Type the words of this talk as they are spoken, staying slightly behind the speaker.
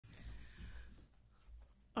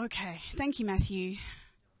Okay, thank you, Matthew.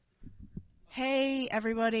 Hey,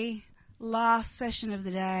 everybody. Last session of the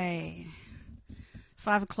day,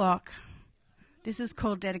 5 o'clock. This is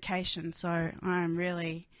called dedication, so I'm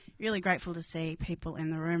really, really grateful to see people in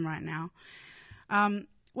the room right now.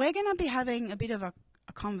 We're going to be having a bit of a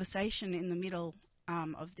conversation in the middle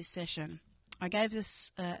of this session. I gave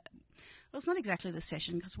this, well, it's not exactly the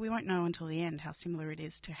session because we won't know until the end how similar it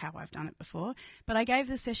is to how I've done it before, but I gave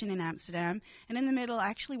this session in Amsterdam, and in the middle I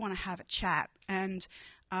actually want to have a chat, and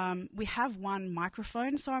we have one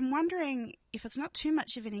microphone, so I'm wondering if it's not too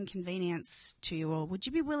much of an inconvenience to you all, would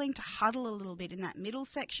you be willing to huddle a little bit in that middle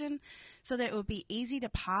section so that it would be easy to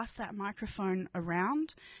pass that microphone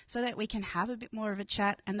around so that we can have a bit more of a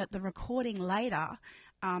chat, and that the recording later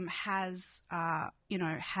has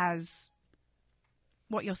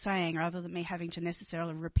what you're saying rather than me having to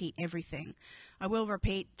necessarily repeat everything. I will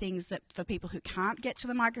repeat things that for people who can't get to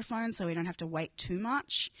the microphone so we don't have to wait too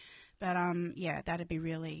much. But yeah, that'd be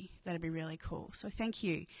really cool. So thank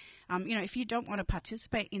you. If you don't want to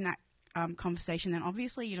participate in that conversation, then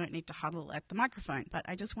obviously you don't need to huddle at the microphone. But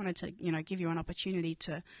I just wanted to, give you an opportunity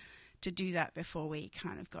to do that before we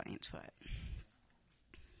kind of got into it.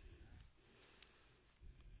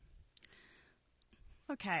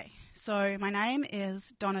 Okay, so my name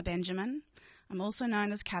is Donna Benjamin. I'm also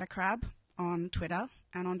known as Catacrab on Twitter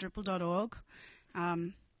and on Drupal.org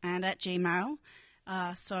and at Gmail.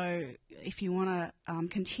 So if you want to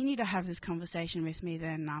continue to have this conversation with me,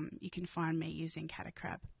 then you can find me using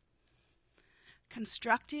Catacrab.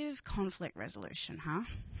 Constructive conflict resolution, huh?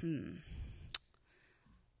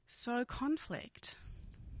 So conflict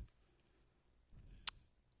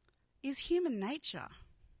is human nature,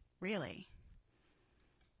 really.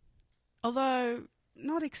 Although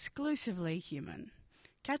not exclusively human.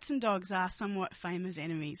 Cats and dogs are somewhat famous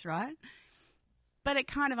enemies, right? But it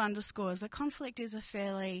kind of underscores that conflict is a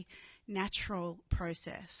fairly natural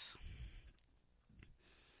process.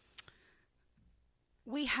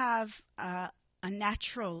 We have a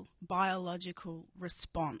natural biological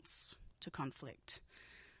response to conflict.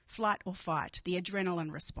 Flight or fight, the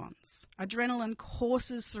adrenaline response. Adrenaline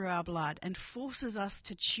courses through our blood and forces us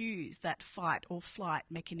to choose that fight or flight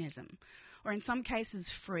mechanism, or in some cases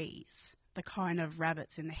freeze, the kind of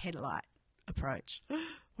rabbits in the headlight approach.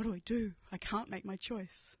 What do I do? I can't make my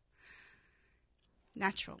choice.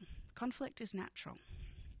 Natural. Conflict is natural.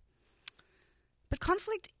 But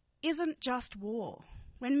conflict isn't just war.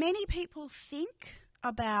 When many people think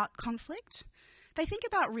about conflict, they think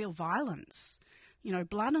about real violence.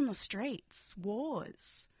 Blood on the streets,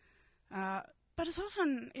 wars. But it's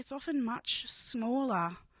often much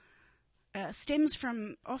smaller, stems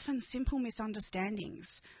from often simple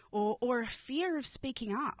misunderstandings or a fear of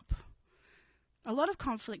speaking up. A lot of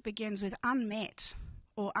conflict begins with unmet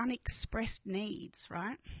or unexpressed needs,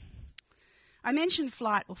 right? I mentioned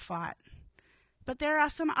flight or fight, but there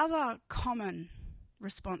are some other common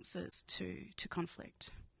responses to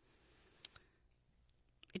conflict.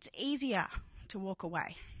 It's easier to walk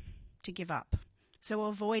away, to give up. So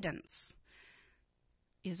avoidance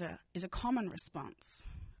is a common response,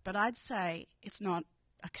 but I'd say it's not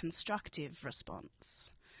a constructive response.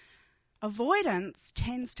 Avoidance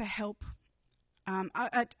tends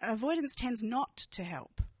not to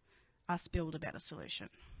help us build a better solution.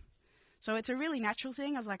 So it's a really natural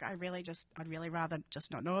thing. I was like, I'd really rather just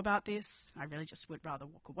not know about this. I really just would rather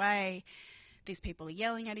walk away. These people are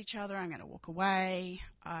yelling at each other. I'm going to walk away.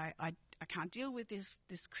 I can't deal with this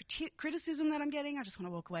criticism that I'm getting. I just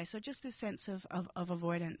want to walk away. So just this sense of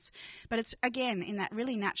avoidance. But it's, again, in that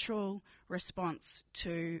really natural response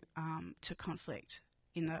to conflict,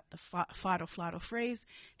 in the fight or flight or freeze.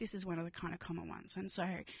 This is one of the kind of common ones. And so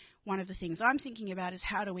one of the things I'm thinking about is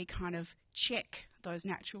how do we kind of check those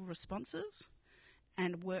natural responses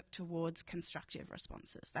and work towards constructive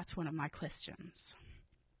responses. That's one of my questions.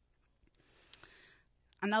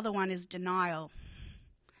 Another one is denial.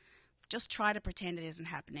 Just try to pretend it isn't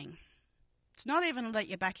happening. It's not even that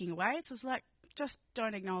you're backing away. It's just like, just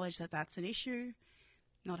don't acknowledge that that's an issue,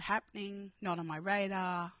 not happening, not on my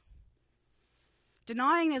radar.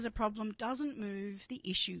 Denying there's a problem doesn't move the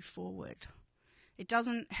issue forward. It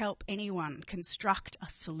doesn't help anyone construct a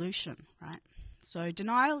solution, right? So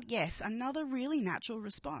denial, yes, another really natural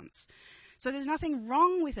response. So there's nothing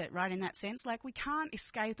wrong with it, right, in that sense. Like, we can't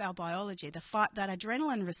escape our biology, that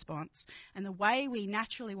adrenaline response and the way we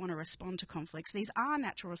naturally want to respond to conflicts. These are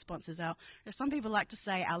natural responses. As some people like to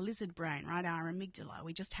say, our lizard brain, right, our amygdala.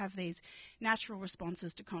 We just have these natural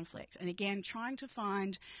responses to conflict. And again, trying to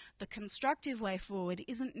find the constructive way forward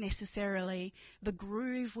isn't necessarily the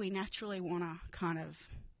groove we naturally want to kind of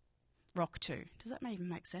rock to. Does that even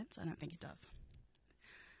make sense? I don't think it does.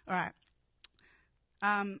 All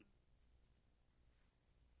right.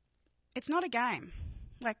 It's not a game.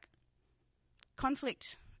 Like,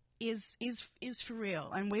 conflict is for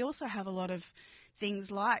real, and we also have a lot of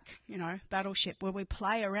things like, Battleship, where we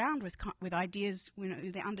play around with ideas,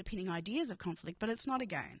 the underpinning ideas of conflict, but it's not a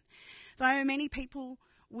game. Though many people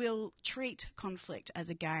will treat conflict as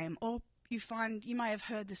a game, or you may have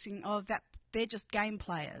heard this thing of that they're just game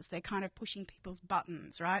players. They're kind of pushing people's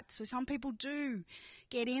buttons, right? So some people do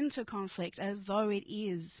get into conflict as though it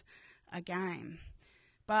is a game.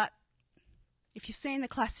 But if you've seen the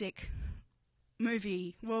classic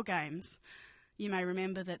movie War Games, you may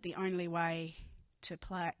remember that the only way to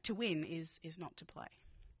win is not to play.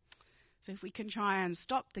 So if we can try and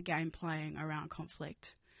stop the game playing around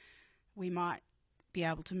conflict, we might be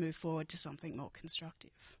able to move forward to something more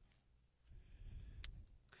constructive.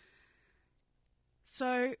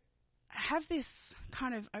 So I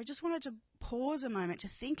just wanted to pause a moment to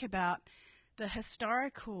think about the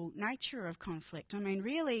historical nature of conflict. I mean,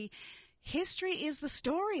 really, history is the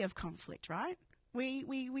story of conflict, right?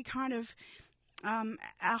 We kind of,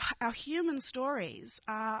 our human stories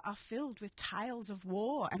are filled with tales of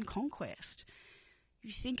war and conquest. If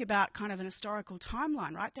you think about kind of an historical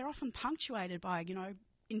timeline, right, they're often punctuated by,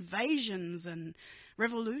 invasions and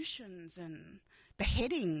revolutions and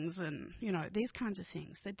beheadings and, these kinds of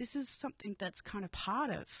things. That this is something that's kind of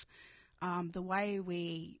part of the way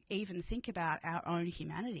we even think about our own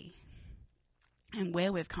humanity and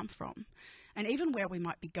where we've come from, and even where we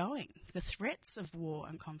might be going, the threats of war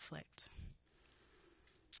and conflict.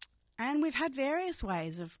 And we've had various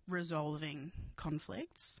ways of resolving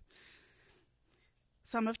conflicts.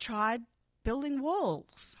 Some have tried building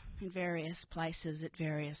walls in various places at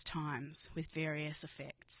various times with various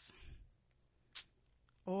effects.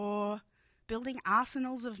 Or building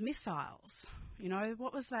arsenals of missiles.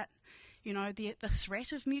 What was that? The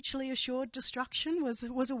threat of mutually assured destruction was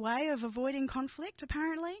a way of avoiding conflict,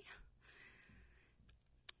 apparently.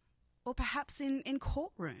 Or perhaps in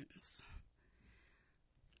courtrooms.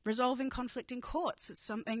 Resolving conflict in courts is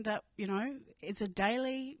something that, it's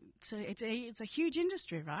a huge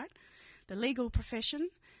industry, right? The legal profession.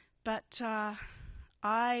 But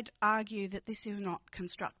I'd argue that this is not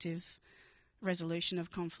constructive resolution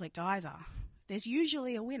of conflict either. There's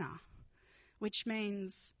usually a winner, which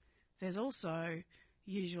means there's also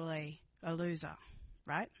usually a loser,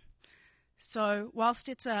 right? So whilst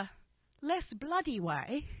it's a less bloody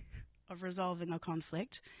way of resolving a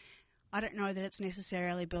conflict, I don't know that it's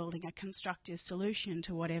necessarily building a constructive solution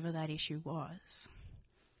to whatever that issue was.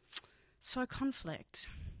 So conflict.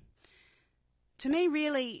 To me,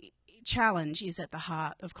 really, challenge is at the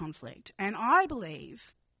heart of conflict. And I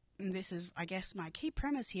believe, and this is, I guess, my key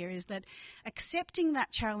premise here, is that accepting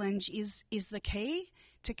that challenge is the key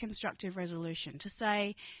to constructive resolution. To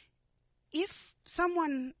say, if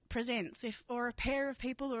someone presents, or a pair of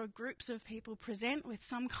people or groups of people present with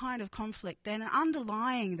some kind of conflict, then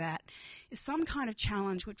underlying that is some kind of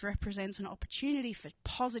challenge which represents an opportunity for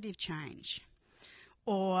positive change.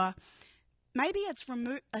 Or maybe it's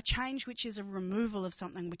a change which is a removal of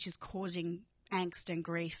something which is causing angst and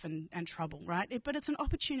grief and trouble, right? But it's an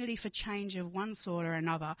opportunity for change of one sort or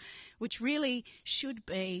another, which really should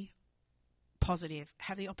be positive,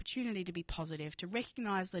 have the opportunity to be positive, to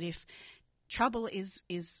recognise that if trouble is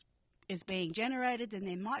being generated, then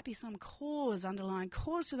there might be some underlying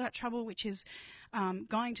cause to that trouble, which is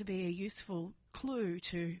going to be a useful clue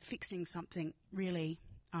to fixing something really,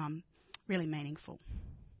 really meaningful.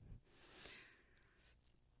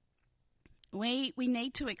 We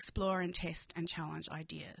need to explore and test and challenge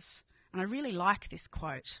ideas. And I really like this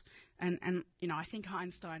quote. And I think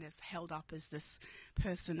Einstein is held up as this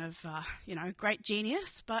person of, great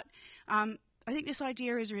genius. But I think this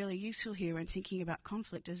idea is really useful here when thinking about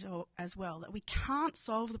conflict as well, that we can't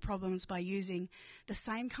solve the problems by using the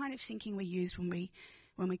same kind of thinking we used when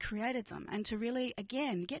we created them. And to really,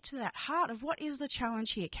 again, get to that heart of what is the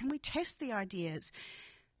challenge here. Can we test the ideas?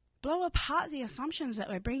 Blow apart the assumptions that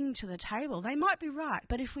we're bringing to the table. They might be right,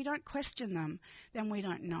 but if we don't question them, then we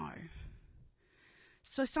don't know.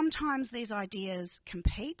 So sometimes these ideas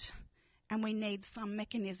compete, and we need some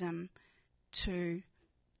mechanism to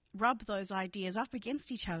rub those ideas up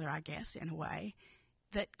against each other, I guess, in a way,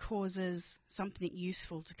 that causes something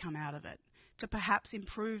useful to come out of it, to perhaps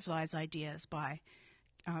improve those ideas by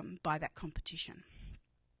that competition.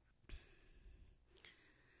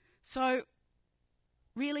 So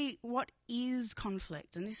really, what is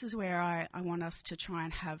conflict? And this is where I want us to try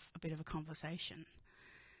and have a bit of a conversation.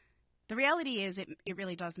 The reality is it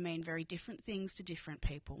really does mean very different things to different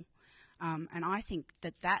people. And I think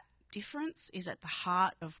that difference is at the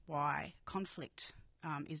heart of why conflict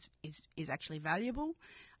is actually valuable.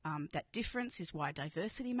 That difference is why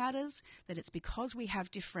diversity matters, that it's because we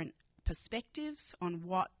have different perspectives on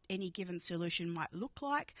what any given solution might look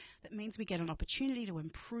like that means we get an opportunity to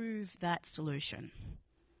improve that solution.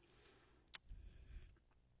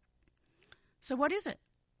 So what is it?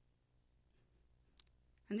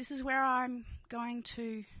 And this is where I'm going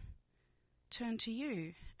to turn to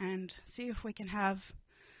you and see if we can have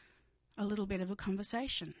a little bit of a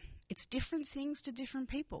conversation. It's different things to different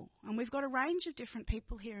people, and we've got a range of different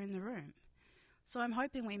people here in the room. So I'm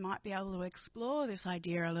hoping we might be able to explore this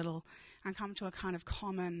idea a little and come to a kind of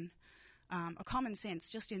common sense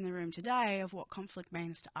just in the room today of what conflict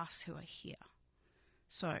means to us who are here.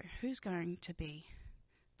 So who's going to be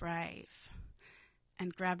brave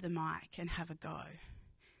and grab the mic and have a go?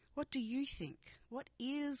 What do you think? What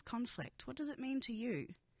is conflict? What does it mean to you?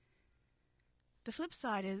 The flip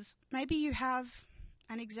side is maybe you have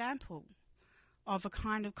an example of a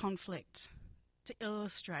kind of conflict to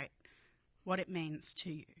illustrate what it means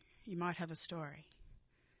to you. You might have a story.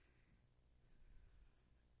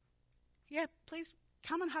 Yeah, please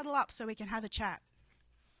come and huddle up so we can have a chat.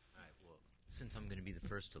 All right, well, since I'm going to be the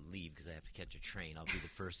first to leave because I have to catch a train, I'll be the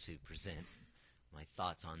first to present my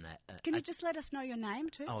thoughts on that. Can you just let us know your name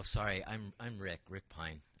too? Oh, sorry, I'm Rick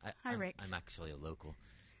Pine. Hi, Rick. I'm actually a local,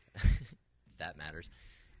 if that matters.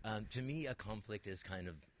 To me, a conflict is kind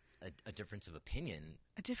of a difference of opinion.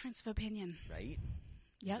 A difference of opinion. Right?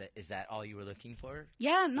 Yep. Is that all you were looking for?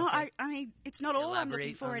 Yeah, no, okay. I mean, it's not all I'm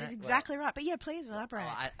looking for. It is exactly right. But yeah, please elaborate.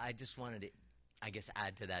 I just wanted to, I guess,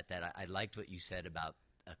 add to that I liked what you said about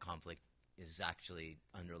a conflict is actually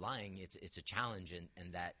underlying. It's a challenge,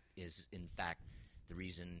 and that is, in fact, the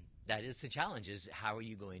reason that is the challenge is how are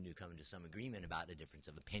you going to come to some agreement about a difference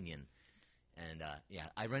of opinion? And, yeah,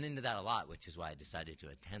 I run into that a lot, which is why I decided to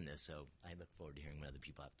attend this. So I look forward to hearing what other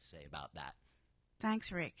people have to say about that.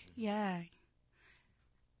 Thanks, Rick. Yeah.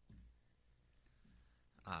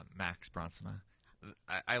 Max Bronsma.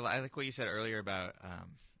 I like what you said earlier about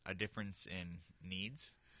a difference in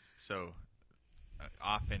needs. So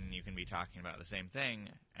often you can be talking about the same thing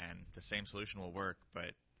and the same solution will work,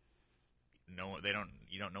 but you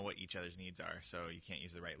don't know what each other's needs are, so you can't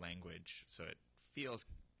use the right language. So it feels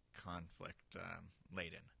conflict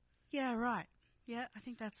laden. Yeah, right. Yeah, I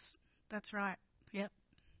think that's right. Yep.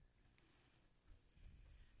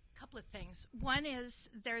 A couple of things. One is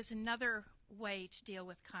there's another way to deal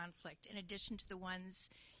with conflict in addition to the ones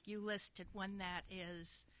you listed, one that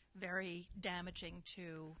is very damaging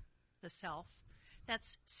to the self.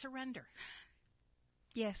 That's surrender.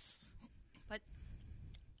 Yes. But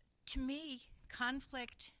to me,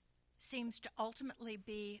 conflict seems to ultimately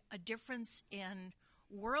be a difference in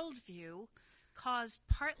worldview caused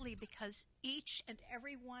partly because each and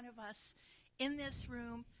every one of us in this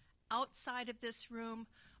room, outside of this room,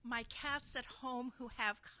 my cats at home who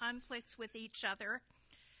have conflicts with each other,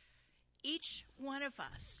 each one of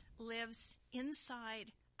us lives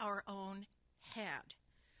inside our own head.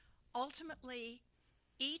 Ultimately,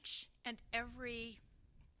 each and every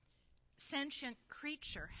sentient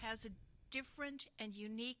creature has a different and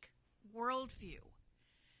unique worldview.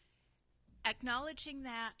 Acknowledging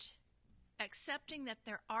that, accepting that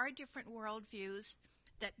there are different worldviews,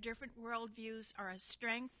 that different worldviews are a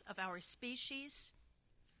strength of our species,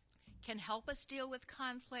 can help us deal with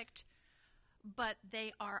conflict, but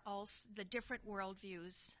they are also, the different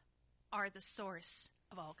worldviews are the source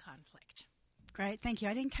of all conflict. Great, thank you.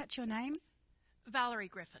 I didn't catch your name. Valerie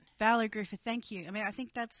Griffin. Valerie Griffith, thank you. I mean, I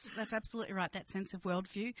think that's absolutely right, that sense of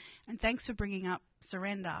worldview. And thanks for bringing up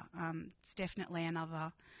surrender. It's definitely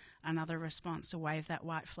another response to wave that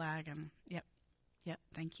white flag. And yep,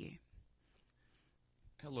 thank you.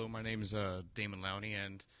 Hello, my name is Damon Lowney,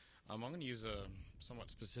 and I'm going to use a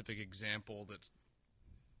somewhat specific example that's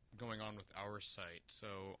going on with our site.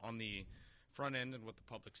 So on the front end and what the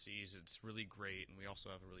public sees, it's really great, and we also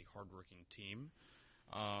have a really hardworking team.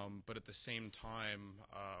 But at the same time,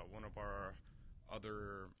 one of our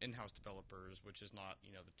other in-house developers, which is not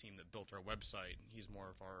the team that built our website, he's more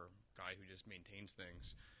of our guy who just maintains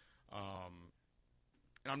things.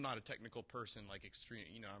 And I'm not a technical person, like extreme.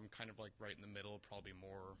 I'm kind of like right in the middle, probably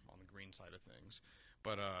more on the green side of things.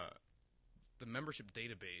 But the membership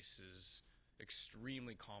database is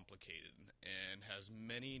extremely complicated and has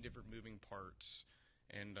many different moving parts,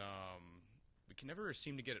 and we can never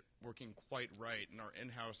seem to get it working quite right. And our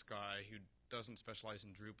in-house guy, who doesn't specialize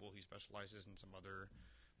in Drupal, he specializes in some other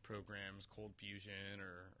programs, Cold Fusion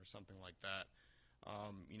or something like that.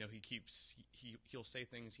 He'll say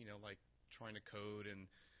things, like trying to code and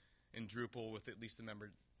in Drupal with at least the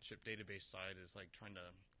membership database side is like trying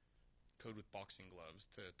to code with boxing gloves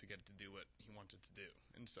to get it to do what he wanted to do.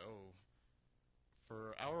 And so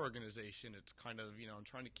for our organization, it's kind of, I'm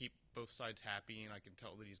trying to keep both sides happy, and I can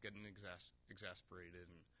tell that he's getting exasperated.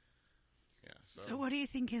 And yeah. So what do you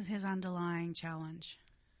think is his underlying challenge?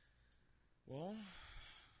 Well,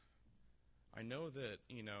 I know that,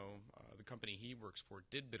 the company he works for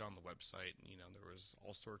did bid on the website. There was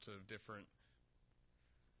all sorts of different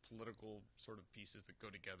political sort of pieces that go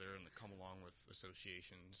together and that come along with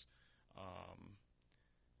associations.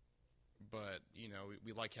 But,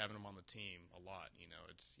 we like having him on the team a lot.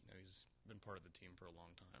 He's been part of the team for a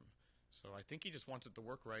long time. So I think he just wants it to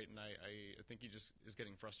work right, and I think he just is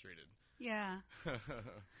getting frustrated. Yeah.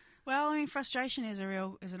 Well, I mean, frustration is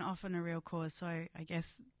often a real cause. So I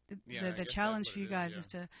guess the challenge for you guys is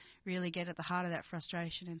to really get at the heart of that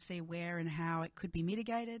frustration and see where and how it could be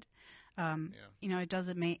mitigated. Does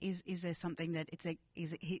it mean is there something that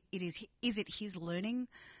is it his learning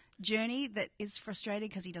journey that is frustrating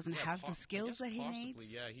because he doesn't have the skills that he possibly,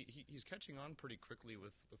 needs? Yeah, he's catching on pretty quickly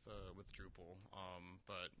with Drupal,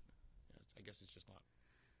 but I guess it's just not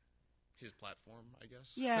his platform, I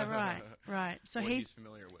guess. Yeah, right. So he's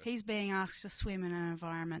familiar with. He's being asked to swim in an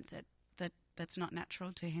environment that's not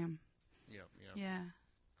natural to him. Yeah.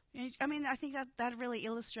 I mean, I think that really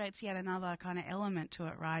illustrates yet another kind of element to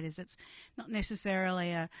it, right? Is it's not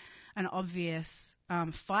necessarily an obvious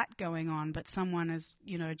fight going on, but someone is,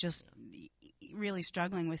 just really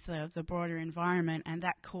struggling with the broader environment, and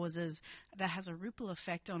that has a ripple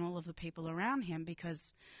effect on all of the people around him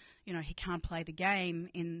because, he can't play the game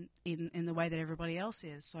in the way that everybody else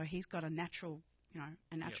is. So he's got a natural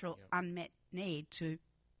unmet need to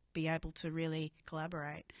be able to really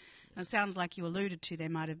collaborate. And it sounds like you alluded to there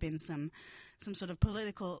might have been some sort of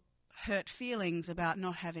political hurt feelings about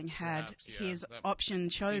not having had his option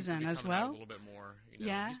chosen as well. A little bit more.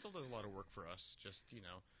 He still does a lot of work for us. Just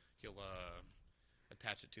he'll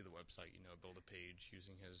attach it to the website. Build a page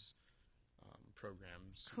using his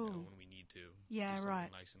programs. Cool. When we need to. Yeah, do right.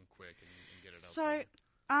 Nice and quick and get it out there.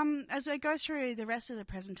 As I go through the rest of the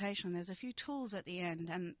presentation, there's a few tools at the end,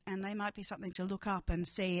 and they might be something to look up and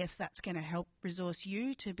see if that's going to help resource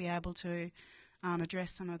you to be able to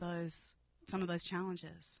address some of those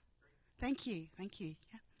challenges. Thank you.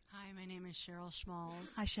 Yeah. Hi, my name is Cheryl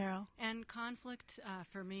Schmalls. Hi, Cheryl. And conflict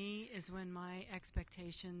for me is when my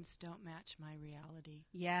expectations don't match my reality.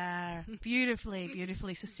 Yeah,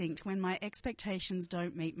 beautifully succinct. When my expectations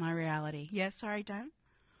don't meet my reality. Yeah, sorry, Dan?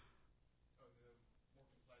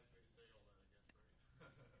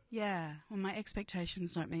 Yeah, when my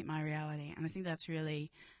expectations don't meet my reality. And I think that's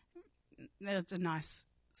a nice,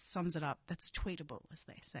 sums it up. That's tweetable, as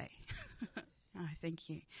they say. Oh, thank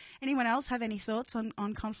you. Anyone else have any thoughts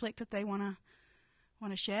on conflict that they want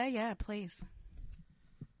to share? Yeah, please.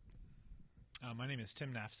 My name is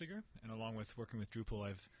Tim Nafziger, and along with working with Drupal,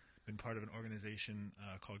 I've been part of an organization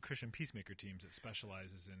called Christian Peacemaker Teams that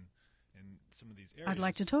specializes in some of these areas. I'd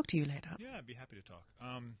like to talk to you later. Yeah, I'd be happy to talk.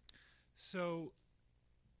 So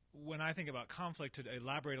when I think about conflict, to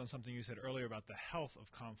elaborate on something you said earlier about the health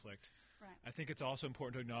of conflict, right. I think it's also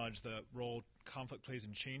important to acknowledge the role conflict plays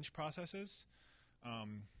in change processes.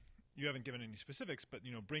 You haven't given any specifics, but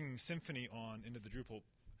bringing Symfony on into the Drupal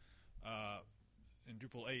in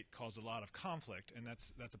Drupal 8 caused a lot of conflict, and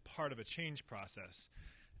that's a part of a change process.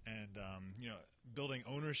 And building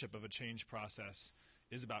ownership of a change process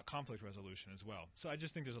is about conflict resolution as well. So I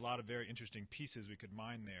just think there's a lot of very interesting pieces we could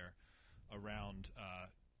mine there around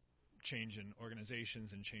change in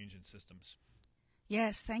organizations and change in systems.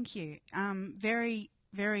 Yes, thank you. Very,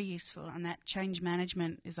 very useful. And that change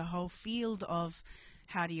management is a whole field of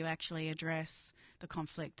how do you actually address the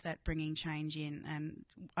conflict that bringing change in. And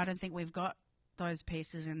I don't think we've got those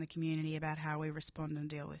pieces in the community about how we respond and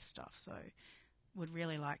deal with stuff. So would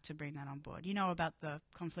really like to bring that on board. You know about the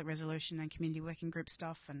conflict resolution and community working group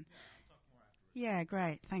stuff. And Yeah, I'll talk more afterwards. yeah,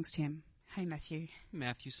 great. Thanks, Tim. Hey, Matthew.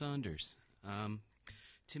 Matthew Saunders.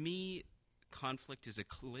 To me, conflict is a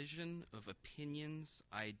collision of opinions,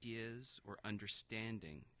 ideas, or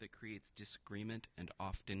understanding that creates disagreement and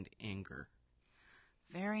often anger.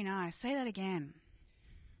 Very nice. Say that again.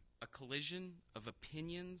 A collision of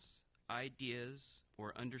opinions, ideas,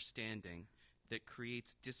 or understanding that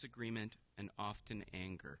creates disagreement and often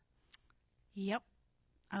anger. Yep.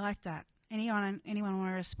 I like that. Anyone want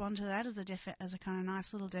to respond to that as a kind of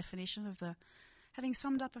nice little definition of having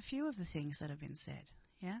summed up a few of the things that have been said?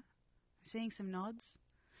 Yeah? I'm seeing some nods.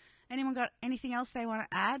 Anyone got anything else they want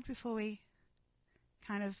to add before we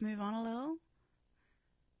kind of move on a little?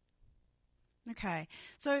 Okay.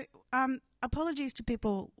 So, apologies to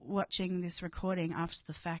people watching this recording after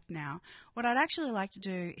the fact now. What I'd actually like to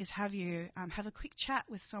do is have you have a quick chat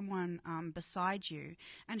with someone beside you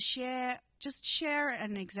and share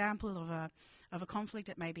an example of a conflict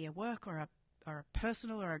that may be at work or a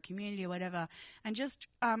personal or a community or whatever, and just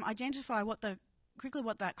identify quickly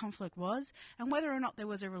what that conflict was and whether or not there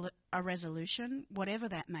was a resolution, whatever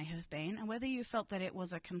that may have been, and whether you felt that it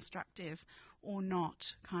was a constructive or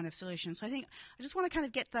not kind of solution. So I think I just want to kind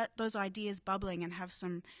of get those ideas bubbling and have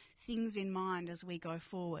some things in mind as we go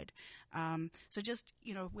forward. So just,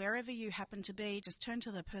 wherever you happen to be, just turn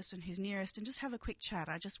to the person who's nearest and just have a quick chat.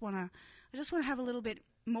 I just want to have a little bit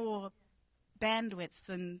more bandwidth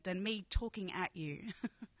than me talking at you.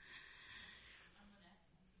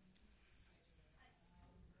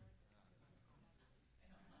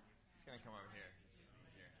 He's going to come over here.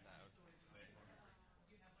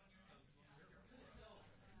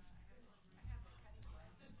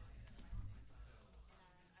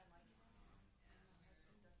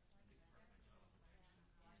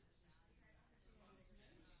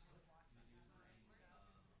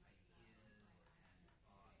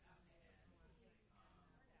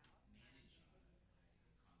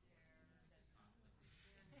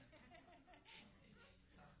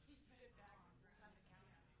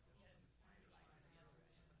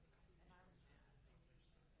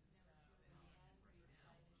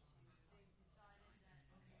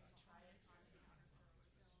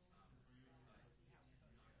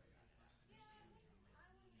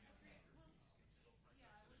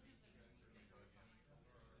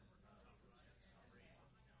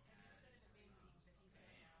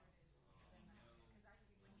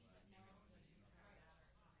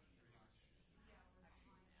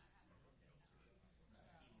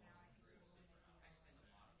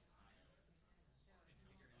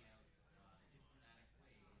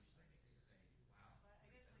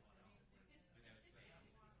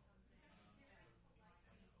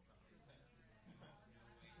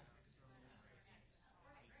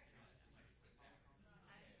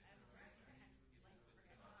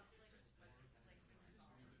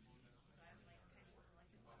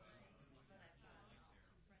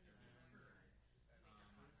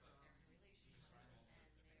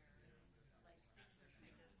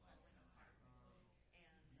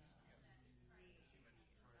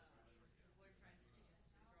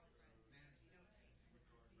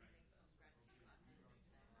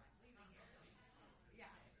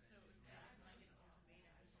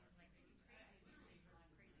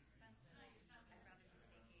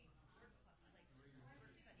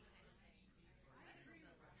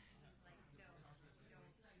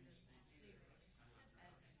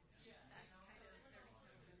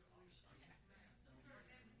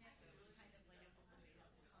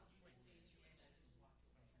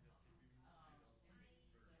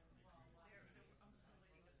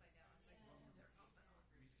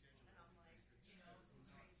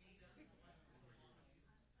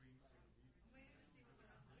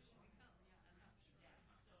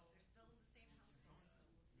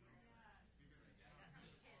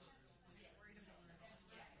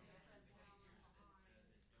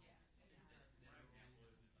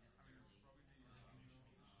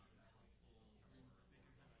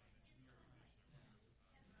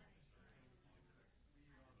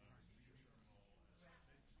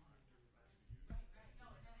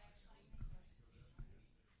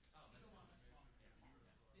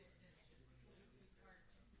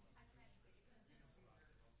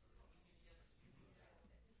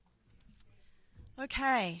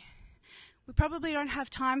 Okay. We probably don't have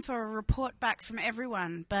time for a report back from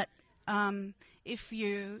everyone, but if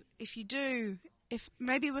you do, if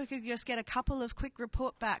maybe we could just get a couple of quick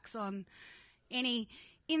report backs on any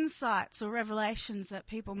insights or revelations that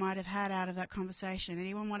people might have had out of that conversation.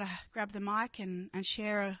 Anyone want to grab the mic and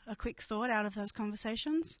share a quick thought out of those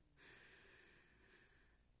conversations?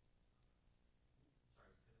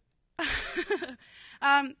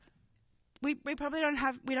 We probably don't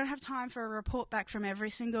have time for a report back from every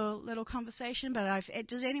single little conversation, but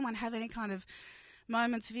does anyone have any kind of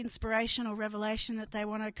moments of inspiration or revelation that they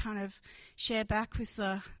want to kind of share back with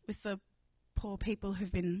the poor people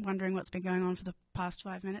who've been wondering what's been going on for the past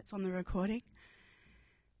 5 minutes on the recording?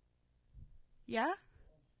 Yeah?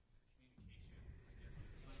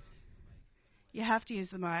 You have to use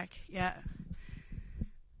the mic. Yeah.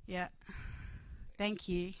 Yeah. Thank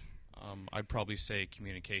you. I'd probably say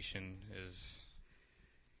communication is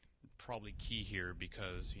probably key here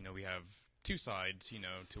because, we have two sides,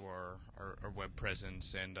 to our web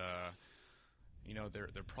presence, and,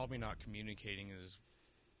 they're probably not communicating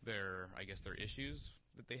their issues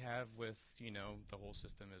that they have with, the whole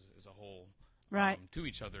system as a whole. Right. to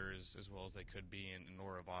each other as well as they could be, and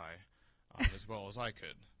nor have I, as well as I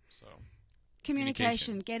could. So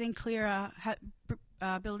Communication, getting clearer,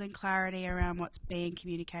 building clarity around what's being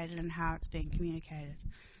communicated and how it's being communicated.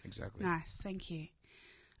 Exactly. Nice, thank you.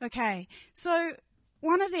 Okay, so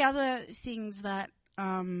one of the other things that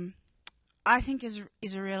I think is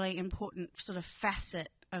a really important sort of facet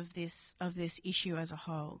of this issue as a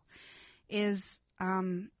whole is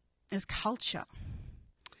culture.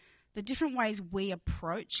 The different ways we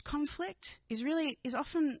approach conflict is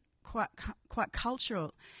often quite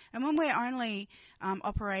cultural, and when we're only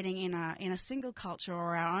operating in a single culture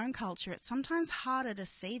or our own culture, it's sometimes harder to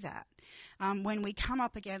see that. When we come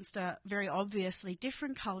up against a very obviously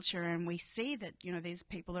different culture and we see that these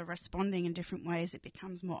people are responding in different ways, it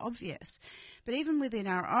becomes more obvious. But even within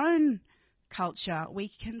our own culture, we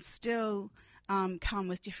can still come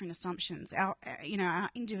with different assumptions. Our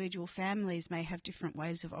individual families may have different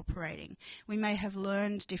ways of operating. We may have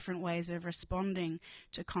learned different ways of responding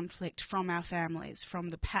to conflict from our families, from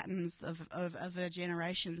the patterns of the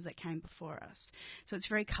generations that came before us. So it's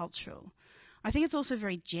very cultural. I think it's also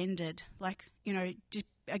very gendered.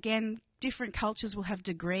 Again, different cultures will have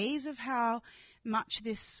degrees of how much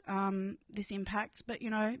this impacts, but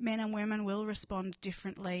men and women will respond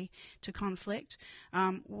differently to conflict.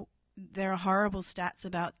 There are horrible stats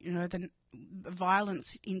about the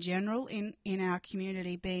violence in general in our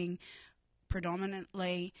community being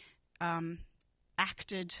predominantly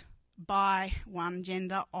acted by one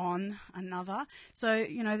gender on another. So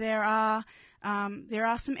there are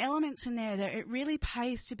some elements in there that it really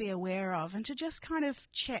pays to be aware of and to just kind of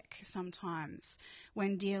check sometimes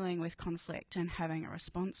when dealing with conflict and having a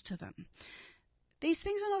response to them. These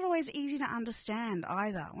things are not always easy to understand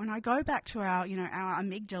either. When I go back to our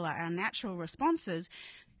amygdala, our natural responses,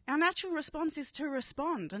 our natural response is to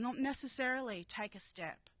respond and not necessarily take a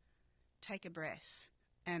step, take a breath,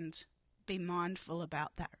 and be mindful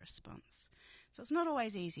about that response. So it's not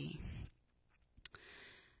always easy.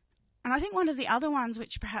 And I think one of the other ones,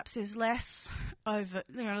 which perhaps is less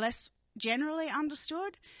generally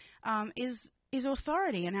understood, is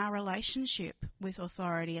authority and our relationship with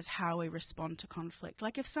authority as how we respond to conflict.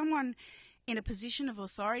 Like if someone in a position of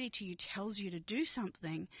authority to you tells you to do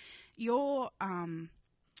something, your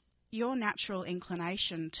natural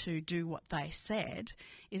inclination to do what they said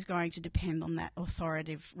is going to depend on that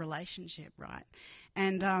authoritative relationship, right?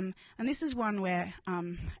 And this is one where,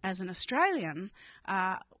 as an Australian,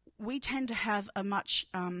 we tend to have a much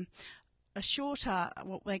a shorter,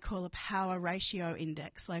 what they call a power ratio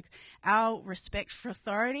index. Like our respect for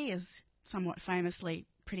authority is somewhat famously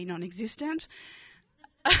pretty non-existent.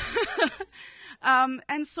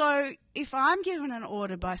 And so if I'm given an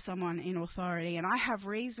order by someone in authority and I have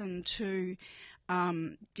reason to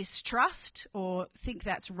distrust or think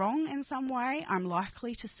that's wrong in some way, I'm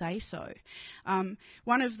likely to say so.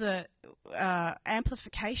 One of the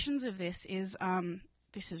amplifications of this is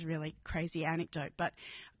really crazy anecdote, but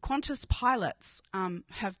Qantas pilots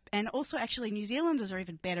have, and also actually New Zealanders are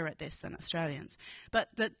even better at this than Australians, but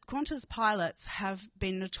that Qantas pilots have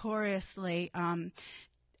been notoriously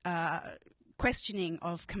questioning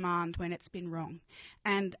of command when it's been wrong.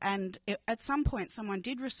 And at some point someone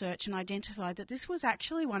did research and identified that this was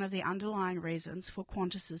actually one of the underlying reasons for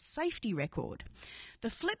Qantas's safety record. The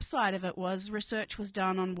flip side of it was research was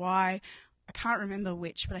done on why, I can't remember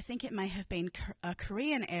which, but I think it may have been a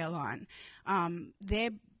Korean airline. Their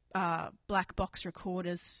black box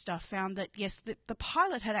recorders stuff found that, yes, the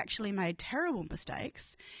pilot had actually made terrible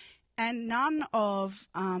mistakes, and none of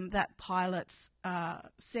that pilot's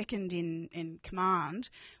second in command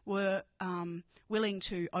were willing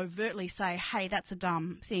to overtly say, hey, that's a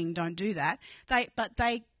dumb thing, don't do that. But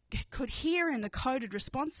they could hear in the coded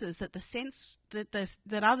responses that the sense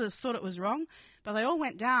that others thought it was wrong, but they all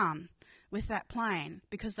went down with that plane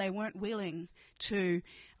because they weren't willing to,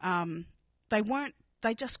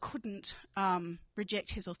 they just couldn't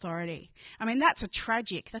reject his authority. I mean, that's a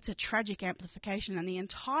tragic amplification, and the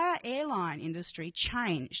entire airline industry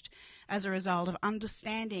changed as a result of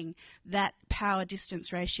understanding that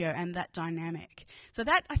power-distance ratio and that dynamic. So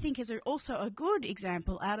that, I think, is also a good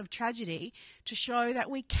example out of tragedy to show that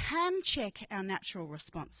we can check our natural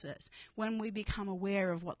responses when we become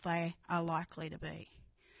aware of what they are likely to be.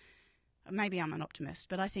 Maybe I'm an optimist,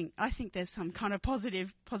 but I think there's some kind of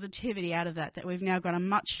positivity out of that we've now got a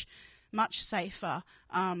much safer,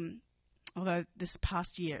 although this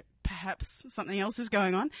past year perhaps something else is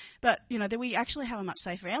going on, but that we actually have a much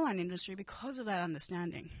safer airline industry because of that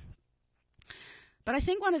understanding. But I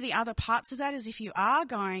think one of the other parts of that is if you are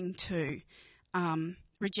going to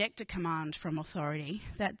reject a command from authority,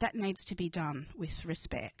 that needs to be done with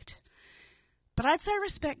respect. But I'd say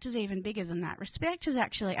respect is even bigger than that. Respect is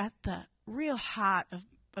actually at the real heart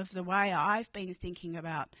of the way I've been thinking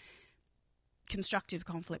about constructive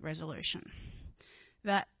conflict resolution.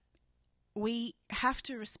 That we have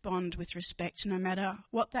to respond with respect no matter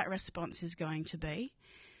what that response is going to be.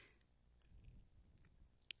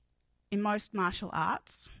 In most martial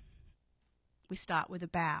arts, we start with a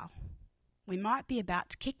bow. We might be about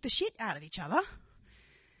to kick the shit out of each other,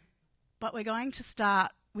 but we're going to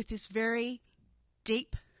start with this very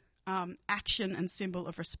deep action and symbol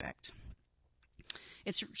of respect.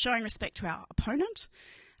 It's showing respect to our opponent,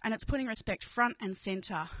 and it's putting respect front and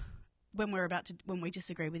centre when we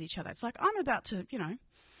disagree with each other. It's like, I'm about to,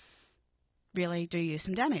 really do you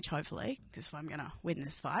some damage, hopefully, because I'm going to win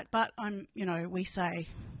this fight. But we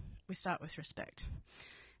start with respect,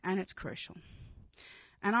 and it's crucial.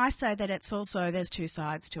 And I say that it's also, there's two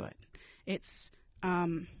sides to it. It's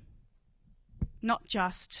not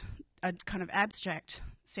just a kind of abstract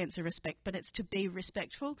sense of respect, but it's to be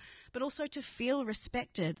respectful, but also to feel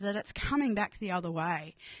respected, that it's coming back the other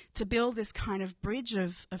way. To build this kind of bridge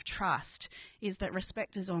of trust is that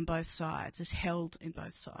respect is on both sides, is held in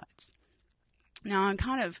both sides. Now, I'm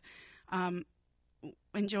kind of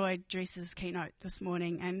enjoyed Drees's keynote this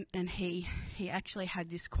morning, and he actually had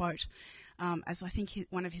this quote as I think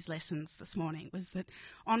one of his lessons this morning was that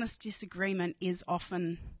honest disagreement is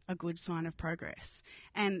often a good sign of progress.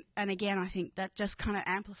 And again, I think that just kind of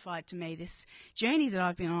amplified to me this journey that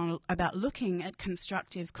I've been on about looking at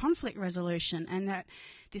constructive conflict resolution, and that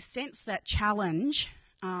this sense that challenge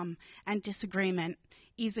and disagreement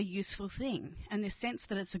is a useful thing, and this sense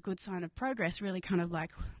that it's a good sign of progress really kind of like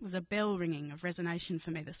was a bell ringing of resonation for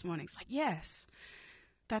me this morning. It's like, yes,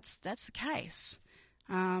 that's the case.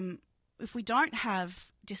 If we don't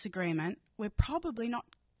have disagreement, we're probably not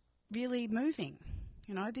really moving.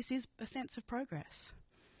 This is a sense of progress.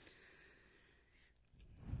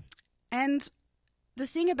 And the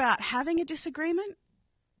thing about having a disagreement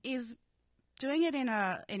is doing it in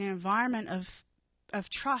an environment of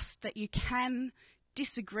trust, that you can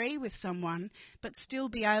disagree with someone but still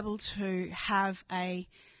be able to have a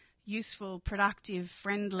useful, productive,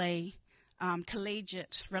 friendly,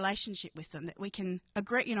 collegiate relationship with them, that we can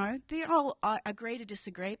agree, they all agree to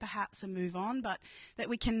disagree perhaps and move on, but that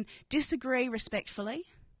we can disagree respectfully,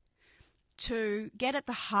 to get at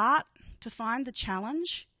the heart, to find the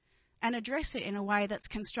challenge and address it in a way that's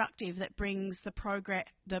constructive, that brings the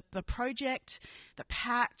project, the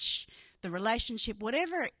patch, the relationship,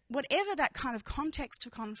 whatever that kind of context to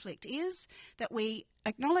conflict is, that we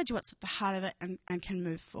acknowledge what's at the heart of it and can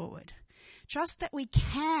move forward. Trust that we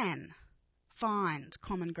can find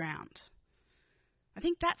common ground. I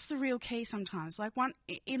think that's the real key sometimes. Like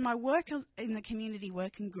in my work in the community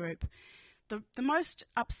working group, the most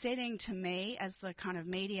upsetting to me as the kind of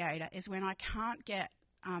mediator is when I can't get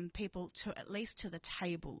people to at least to the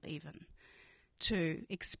table even to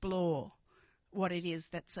explore what it is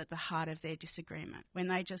that's at the heart of their disagreement. When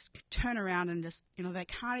they just turn around and just, they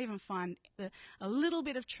can't even find a little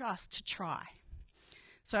bit of trust to try.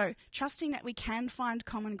 So trusting that we can find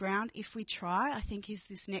common ground if we try, I think, is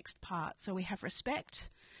this next part. So we have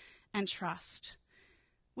respect and trust.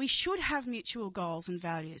 We should have mutual goals and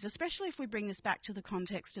values, especially if we bring this back to the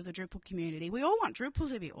context of the Drupal community. We all want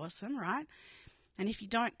Drupal to be awesome, right? And if you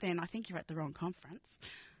don't, then I think you're at the wrong conference,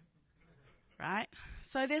 right?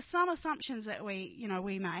 So there's some assumptions that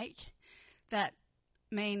we make that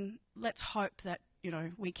mean, let's hope that,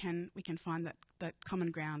 we can find that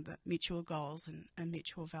common ground, that mutual goals and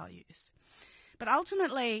mutual values. But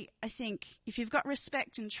ultimately, I think if you've got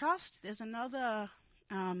respect and trust, there's another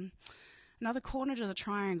corner to the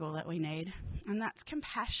triangle that we need, and that's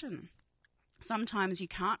compassion. Sometimes you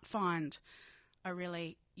can't find a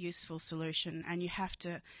really useful solution, and you have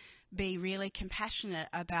to be really compassionate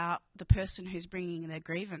about the person who's bringing their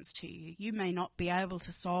grievance to you. You may not be able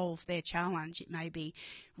to solve their challenge. It may be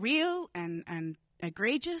real and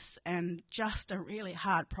egregious and just a really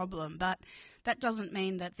hard problem, but that doesn't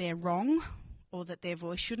mean that they're wrong, or that their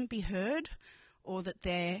voice shouldn't be heard, or that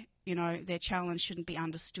their challenge shouldn't be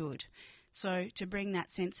understood. So to bring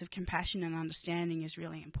that sense of compassion and understanding is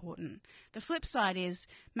really important. The flip side is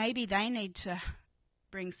maybe they need to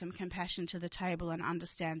bring some compassion to the table and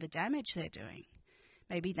understand the damage they're doing.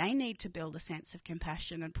 Maybe they need to build a sense of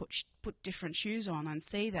compassion and put different shoes on and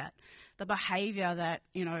see that the behaviour that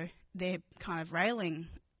they're kind of railing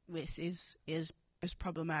with is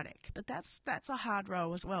problematic. But that's a hard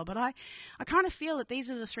role as well. But I kind of feel that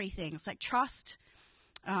these are the three things, like trust,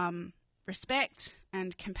 respect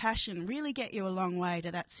and compassion, really get you a long way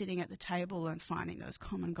to that sitting at the table and finding those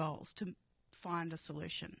common goals, to find a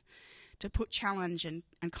solution, to put challenge and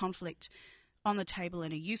conflict on the table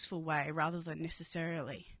in a useful way rather than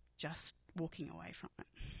necessarily just walking away from it.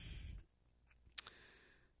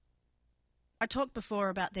 I talked before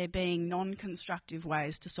about there being non-constructive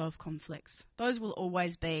ways to solve conflicts. Those will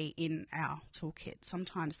always be in our toolkit.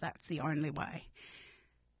 Sometimes that's the only way.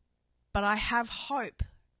 But I have hope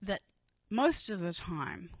that most of the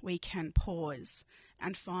time we can pause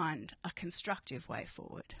and find a constructive way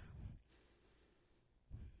forward.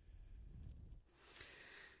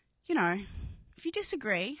 You know, if you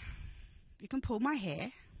disagree, you can pull my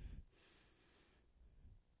hair.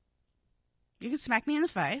 You can smack me in the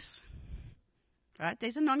face. Right?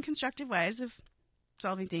 These are non-constructive ways of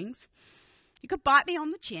solving things. You could bite me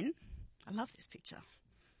on the chin. I love this picture.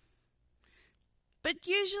 But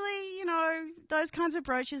usually, you know, those kinds of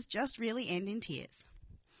approaches just really end in tears.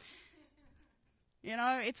 You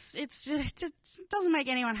know, it doesn't make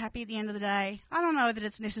anyone happy at the end of the day. I don't know that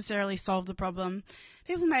it's necessarily solved the problem.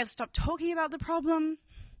 People may have stopped talking about the problem,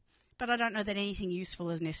 but I don't know that anything useful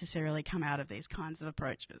has necessarily come out of these kinds of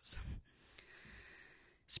approaches.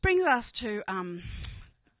 This brings us to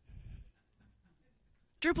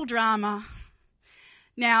Drupal drama.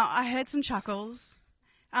 Now, I heard some chuckles.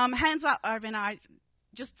 Hands up,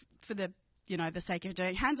 just for the sake of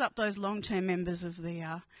doing, hands up those long-term members of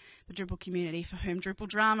the Drupal community for whom Drupal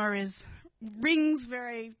drama rings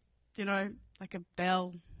very, like a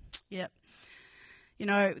bell. Yep.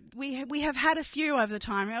 We have had a few over the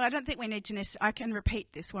time. I don't think we need to I can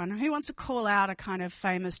repeat this one. Who wants to call out a kind of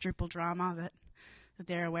famous Drupal drama that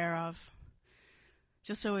they're aware of?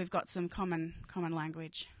 Just so we've got some common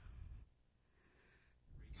language.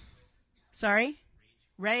 Sorry?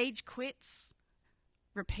 Rage quits.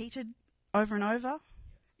 Repeated over and over.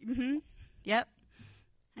 Mm-hmm. Yep.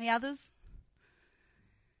 Any others?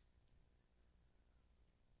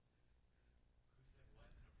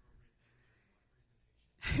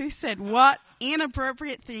 Who said what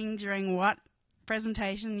inappropriate thing during what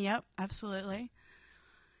presentation? Yep, absolutely.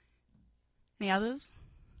 Any others?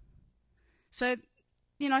 So,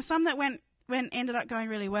 some that ended up going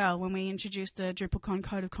really well when we introduced the DrupalCon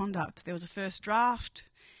Code of Conduct. There was a first draft.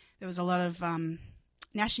 There was a lot of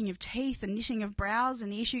gnashing of teeth and knitting of brows in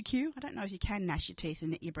the issue queue. I don't know if you can gnash your teeth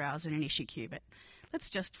and knit your brows in an issue queue, but let's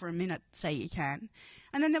just for a minute say you can.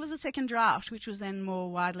 And then there was a second draft, which was then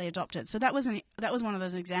more widely adopted. So that was one of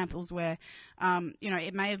those examples where,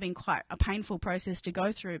 it may have been quite a painful process to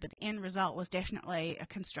go through, but the end result was definitely a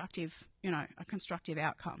constructive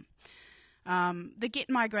outcome. The Git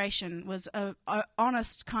migration was a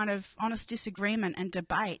honest disagreement and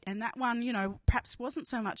debate, and that one, perhaps wasn't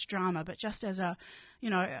so much drama, but just as a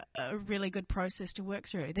really good process to work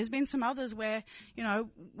through. There's been some others where,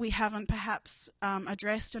 we haven't perhaps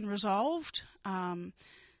addressed and resolved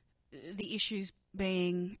the issues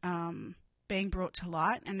being brought to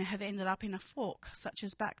light and have ended up in a fork, such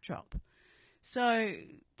as Backdrop. So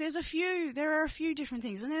there are a few different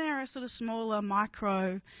things, and then there are sort of smaller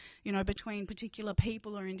micro, between particular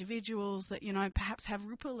people or individuals that, perhaps have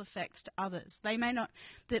ripple effects to others. They may not,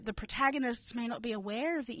 the protagonists may not be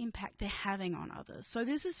aware of the impact they're having on others. So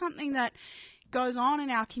this is something that goes on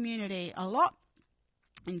in our community a lot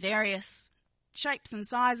in various shapes and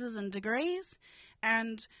sizes and degrees,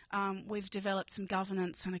 and we've developed some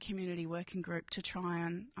governance and a community working group to try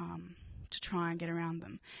and get around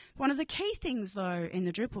them. One of the key things, though, in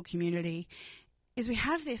the Drupal community is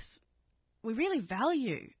we really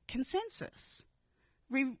value consensus.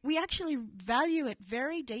 We actually value it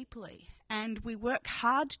very deeply, and we work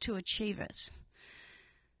hard to achieve it.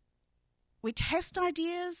 We test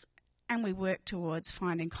ideas, and we work towards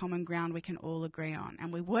finding common ground we can all agree on.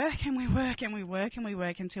 And we work and we work and we work and we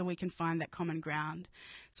work until we can find that common ground.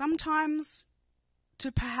 Sometimes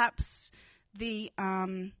to perhaps the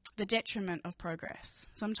detriment of progress.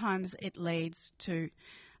 Sometimes it leads to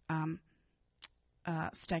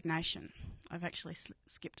stagnation. I've actually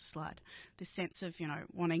skipped a slide. This sense of,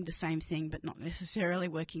 wanting the same thing but not necessarily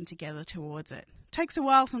working together towards it. It takes a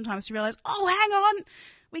while sometimes to realise, oh, hang on,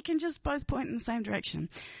 we can just both point in the same direction.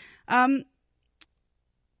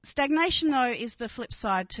 Stagnation, though, is the flip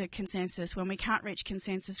side to consensus. When we can't reach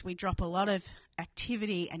consensus, we drop a lot of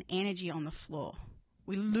activity and energy on the floor.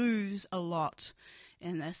 We lose a lot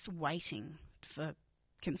in this waiting for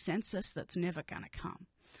consensus that's never going to come.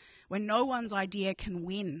 When no one's idea can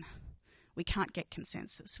win, we can't get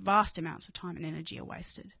consensus. Vast amounts of time and energy are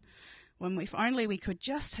wasted. If only we could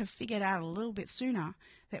just have figured out a little bit sooner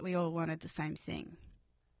that we all wanted the same thing.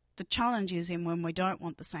 The challenge is in when we don't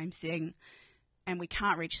want the same thing and we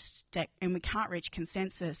can't reach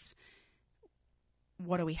consensus.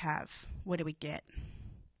 What do we have? What do we get?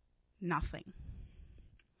 Nothing.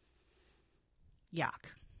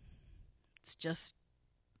 Yuck. It's just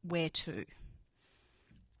where to.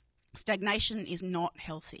 Stagnation is not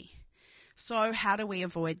healthy. So how do we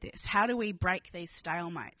avoid this? How do we break these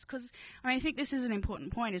stalemates? Because, I think this is an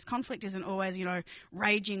important point, is conflict isn't always,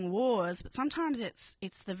 raging wars, but sometimes it's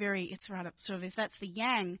right up, sort of, if that's the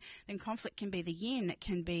yang, then conflict can be the yin. It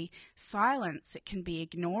can be silence. It can be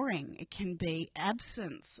ignoring. It can be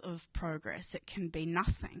absence of progress. It can be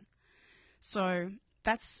nothing. So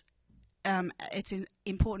it's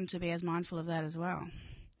important to be as mindful of that as well.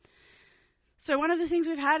 So one of the things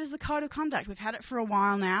we've had is the code of conduct. We've had it for a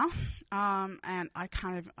while now, and I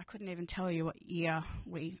couldn't even tell you what year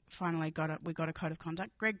we finally got it. We got a code of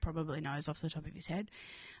conduct. Greg probably knows off the top of his head.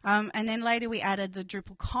 And then later we added the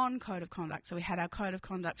DrupalCon code of conduct. So we had our code of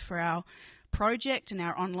conduct for our project and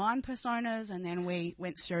our online personas, and then we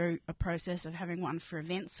went through a process of having one for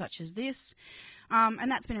events such as this,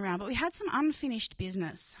 and that's been around. But we had some unfinished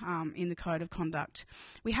business in the code of conduct.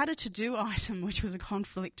 We had a to-do item, which was a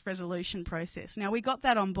conflict resolution process. Now, we got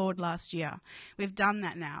that on board last year. We've done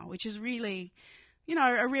that now, which is really,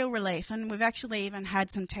 a real relief. And we've actually even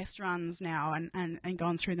had some test runs now and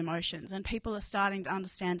gone through the motions. And people are starting to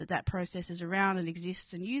understand that process is around and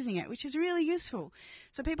exists and using it, which is really useful.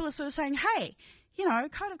 So people are sort of saying, hey,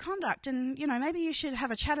 code of conduct, and, maybe you should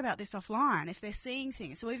have a chat about this offline if they're seeing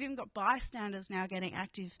things. So we've even got bystanders now getting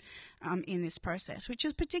active in this process, which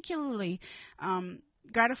is particularly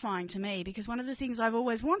gratifying to me, because one of the things I've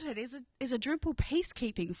always wanted is a Drupal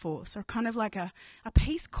peacekeeping force, or kind of like a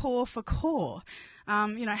peace corps for core.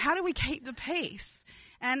 How do we keep the peace?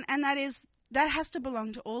 And that has to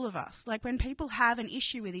belong to all of us. Like, when people have an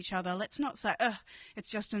issue with each other, let's not say,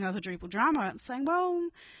 it's just another Drupal drama. It's saying, well,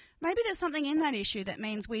 maybe there's something in that issue that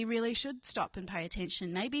means we really should stop and pay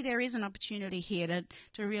attention. Maybe there is an opportunity here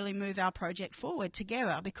to really move our project forward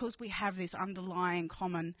together, because we have this underlying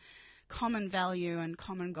common value and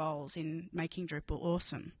common goals in making Drupal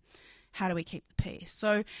awesome. How do we keep the peace?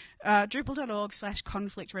 So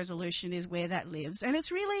Drupal.org/conflict resolution is where that lives. And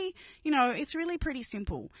it's really, it's really pretty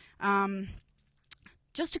simple.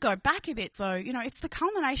 Just to go back a bit, though, it's the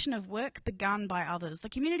culmination of work begun by others. The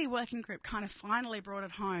community working group kind of finally brought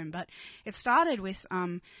it home, but it started with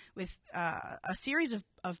a series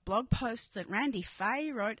of blog posts that Randy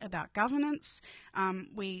Fay wrote about governance.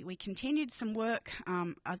 We continued some work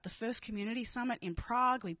at the first community summit in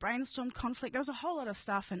Prague. We brainstormed conflict. There was a whole lot of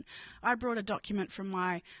stuff, and I brought a document from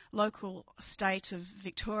my local state of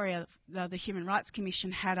Victoria. The Human Rights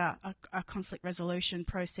Commission had a conflict resolution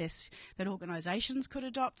process that organisations could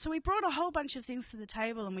adopt. So we brought a whole bunch of things to the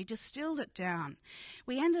table, and we distilled it down.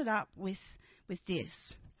 We ended up with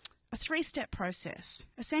this. A 3-step process.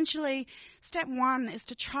 Essentially, step 1 is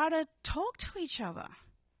to try to talk to each other.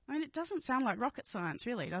 It doesn't sound like rocket science,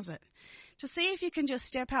 really, does it? To see if you can just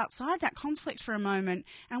step outside that conflict for a moment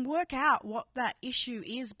and work out what that issue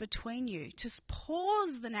is between you. To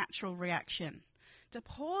pause the natural reaction, to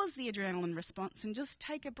pause the adrenaline response, and just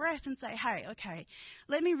take a breath and say, hey, okay,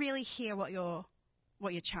 let me really hear what your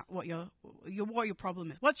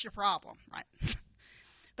problem is. What's your problem, right?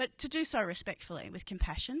 But to do so respectfully, with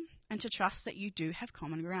compassion, and to trust that you do have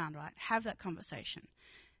common ground, right? Have that conversation.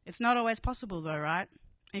 It's not always possible, though, right?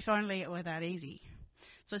 If only it were that easy.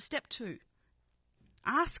 So step 2,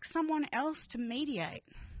 ask someone else to mediate.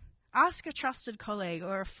 Ask a trusted colleague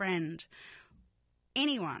or a friend,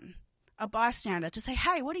 anyone, a bystander, to say,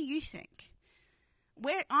 hey, what do you think?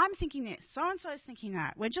 I'm thinking this, so-and-so is thinking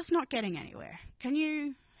that. We're just not getting anywhere. Can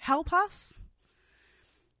you help us?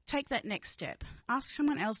 Take that next step. Ask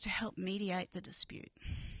someone else to help mediate the dispute.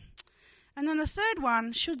 And then the third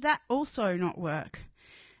one, should that also not work,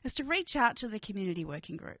 is to reach out to the community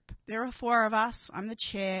working group. There are 4 of us. I'm the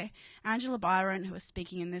chair. Angela Byron, who was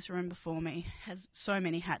speaking in this room before me, has so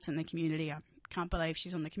many hats in the community. I can't believe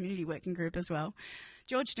she's on the community working group as well.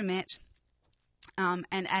 George Demet and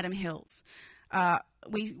Adam Hills.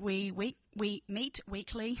 We meet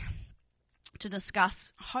weekly to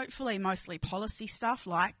discuss, hopefully mostly policy stuff,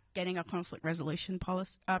 like getting a conflict resolution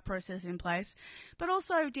process in place, but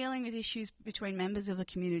also dealing with issues between members of the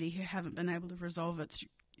community who haven't been able to resolve it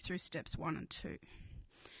through steps 1 and 2.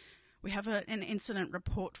 We have an incident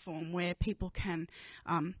report form where people can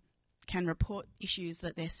report issues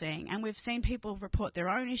that they're seeing, and we've seen people report their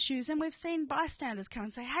own issues, and we've seen bystanders come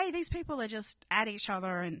and say, hey, these people are just at each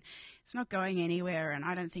other and it's not going anywhere, and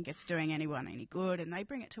I don't think it's doing anyone any good, and they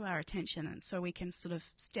bring it to our attention, and so we can sort of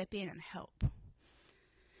step in and help.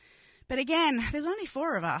 But again, there's only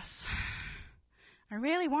 4 of us. I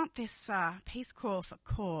really want this Peace Corps for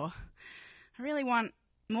core. I really want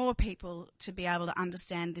more people to be able to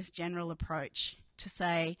understand this general approach, to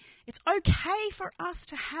say it's okay for us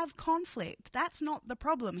to have conflict. That's not the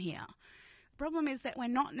problem here. problem is that we're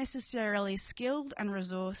not necessarily skilled and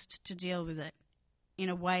resourced to deal with it in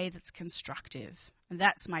a way that's constructive. And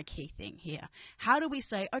that's my key thing here. How do we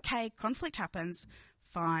say, okay, conflict happens,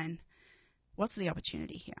 fine. What's the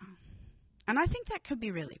opportunity here? And I think that could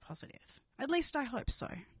be really positive. At least I hope so.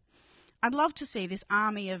 I'd love to see this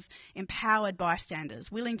army of empowered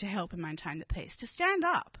bystanders willing to help and maintain the peace, to stand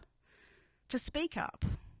up, to speak up.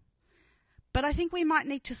 But I think we might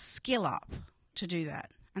need to skill up to do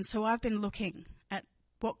that. And so I've been looking at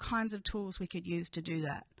what kinds of tools we could use to do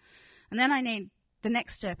that. And then the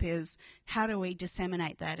next step is, how do we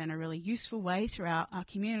disseminate that in a really useful way throughout our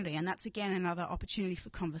community? And that's, again, another opportunity for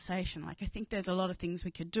conversation. Like, I think there's a lot of things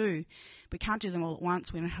we could do. We can't do them all at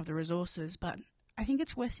once. We don't have the resources. But I think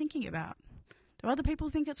it's worth thinking about. Do other people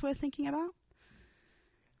think it's worth thinking about?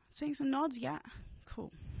 Seeing some nods? Yeah.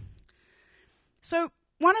 Cool. So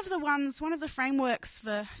one of the frameworks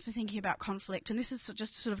for thinking about conflict, and this is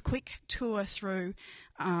just a sort of quick tour through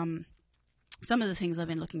some of the things I've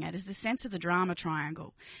been looking at, is the sense of the drama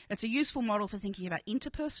triangle. It's a useful model for thinking about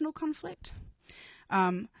interpersonal conflict.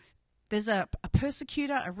 There's a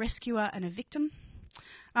persecutor, a rescuer, and a victim.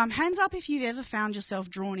 Hands up if you've ever found yourself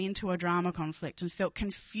drawn into a drama conflict and felt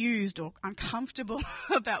confused or uncomfortable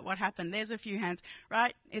about what happened. There's a few hands,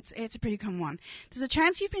 right? It's a pretty common one. There's a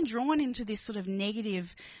chance you've been drawn into this sort of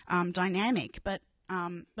negative dynamic, but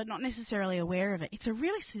not necessarily aware of it. It's a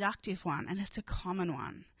really seductive one, and it's a common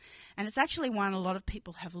one. And it's actually one a lot of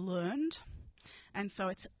people have learned. And so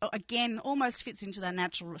it's, again, almost fits into that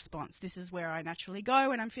natural response. This is where I naturally go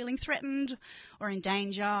when I'm feeling threatened or in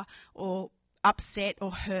danger or upset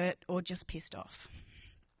or hurt or just pissed off.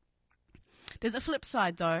 There's a flip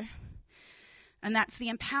side, though, and that's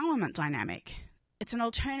the empowerment dynamic. It's an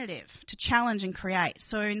alternative to challenge and create.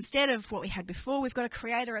 So instead of what we had before, we've got a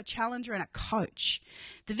creator, a challenger, and a coach.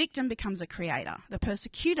 The victim becomes a creator. The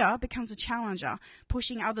persecutor becomes a challenger,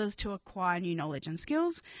 pushing others to acquire new knowledge and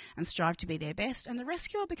skills and strive to be their best. And the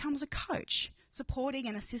rescuer becomes a coach, supporting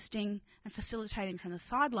and assisting and facilitating from the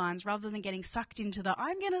sidelines rather than getting sucked into the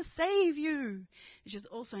 "I'm going to save you," which is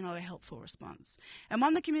also not a helpful response. And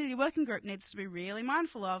one the community working group needs to be really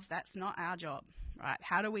mindful of, that's not our job. Right?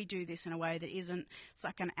 How do we do this in a way that isn't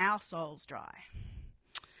sucking our souls dry?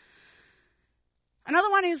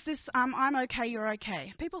 Another one is this, I'm okay, you're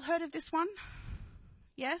okay. People heard of this one?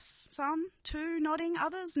 Yes? Some? Two? Nodding?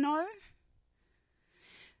 Others? No?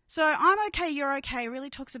 So I'm okay, you're okay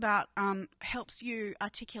really talks about, helps you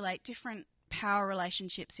articulate different power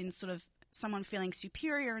relationships in sort of someone feeling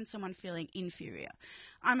superior and someone feeling inferior.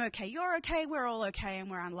 I'm okay, you're okay, we're all okay, and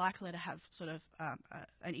we're unlikely to have sort of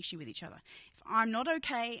an issue with each other. If I'm not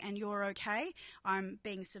okay and you're okay, I'm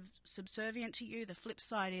being subservient to you. The flip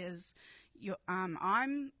side is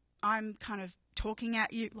I'm kind of talking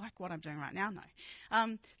at you like what I'm doing right now.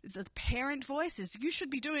 No, the parent voice is you should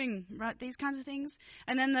be doing right these kinds of things,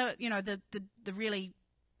 and then the really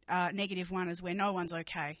negative one is where no one's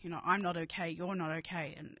okay. I'm not okay, you're not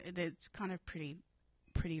okay, and it's kind of pretty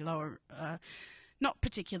low, not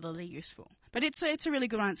particularly useful. But it's a really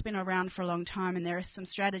good one. It's been around for a long time, and there are some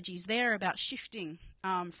strategies there about shifting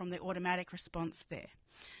from the automatic response there.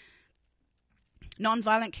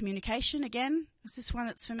 Non-violent communication, again, is this one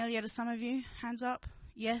that's familiar to some of you? Hands up.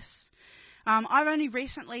 Yes. I've only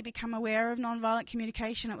recently become aware of non-violent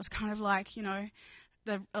communication. It was kind of like,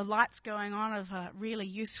 the lights going on of a really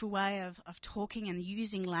useful way of talking and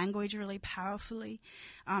using language really powerfully.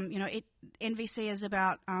 NVC is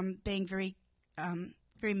about being very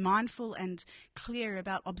mindful and clear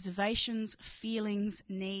about observations, feelings,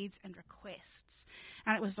 needs, and requests.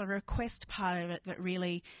 And it was the request part of it that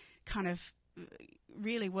really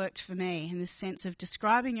worked for me, in the sense of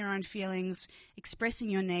describing your own feelings, expressing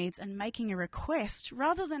your needs, and making a request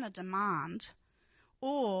rather than a demand,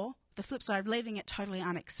 or the flip side of leaving it totally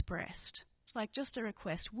unexpressed. It's like just a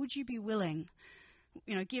request. Would you be willing,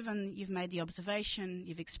 given you've made the observation,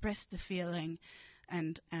 you've expressed the feeling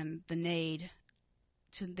and the need,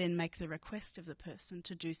 to then make the request of the person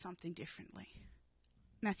to do something differently?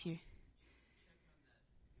 Matthew.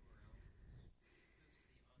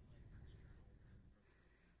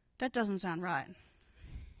 That doesn't sound right.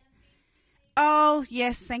 Oh,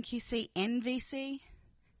 yes, thank you. See, NVC.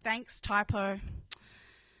 Thanks, typo.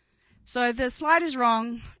 So the slide is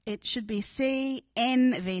wrong. It should be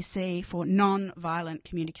CNVC for non-violent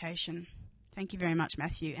communication. Thank you very much,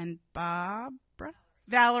 Matthew. And Barbara?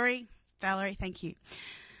 Valerie, thank you.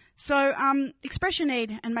 So express your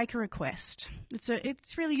need and make a request.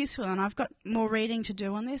 It's really useful, and I've got more reading to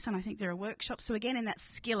do on this, and I think there are workshops. So again, in that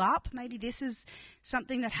skill up, maybe this is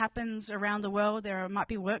something that happens around the world. There might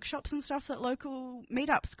be workshops and stuff that local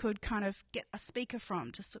meetups could kind of get a speaker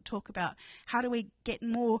from to talk about how do we get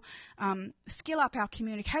more skill up our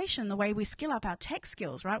communication the way we skill up our tech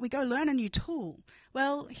skills, right? We go learn a new tool.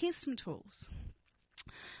 Well, here's some tools.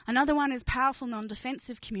 Another one is powerful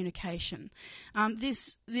non-defensive communication.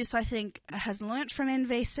 This I think has learnt from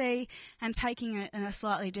NVC and taking it in a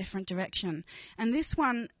slightly different direction. And this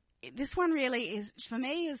one really is, for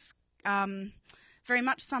me, is very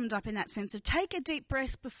much summed up in that sense of take a deep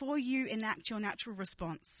breath before you enact your natural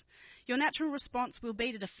response. Your natural response will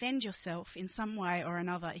be to defend yourself in some way or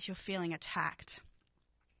another if you're feeling attacked.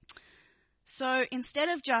 So instead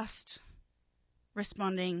of just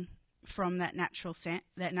responding from that natural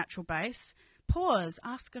base, pause,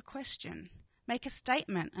 ask a question, make a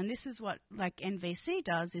statement. And this is what like NVC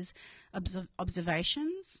does, is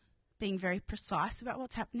observations, being very precise about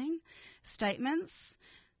what's happening, statements,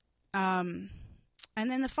 and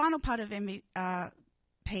then the final part of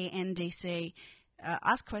PNDC,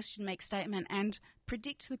 ask question, make statement, and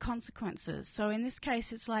predict the consequences. So in this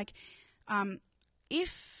case, it's like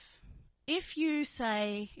if you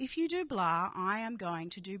say, if you do blah, I am going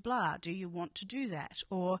to do blah. Do you want to do that?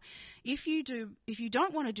 Or if you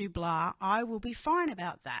don't want to do blah, I will be fine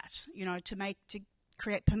about that, to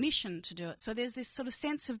create permission to do it. So there's this sort of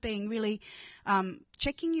sense of being really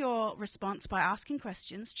checking your response by asking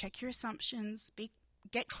questions, check your assumptions,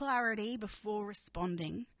 get clarity before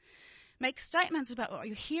responding. Make statements about what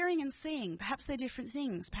you're hearing and seeing. Perhaps they're different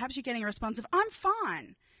things. Perhaps you're getting a response of, I'm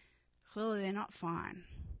fine. Clearly they're not fine.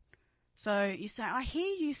 So you say, I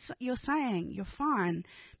hear you're saying you're fine,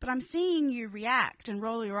 but I'm seeing you react and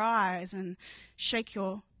roll your eyes and shake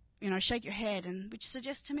your head, and which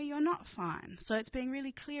suggests to me you're not fine. So it's being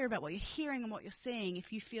really clear about what you're hearing and what you're seeing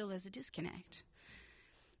if you feel there's a disconnect.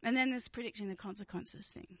 And then there's predicting the consequences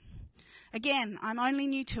thing. Again, I'm only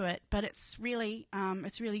new to it, but it's really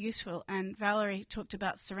useful. And Valerie talked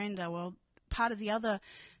about surrender. Well, part of the other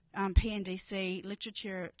PNDC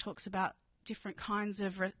literature talks about different kinds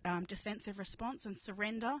of defensive response, and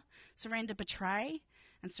surrender betray,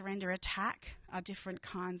 and surrender attack are different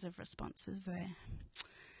kinds of responses there.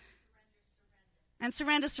 And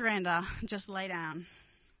surrender, just lay down.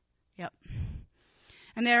 Yep.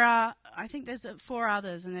 And there are, I think there's 4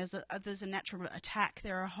 others, and there's a natural attack.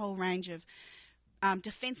 There are a whole range of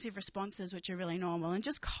defensive responses which are really normal and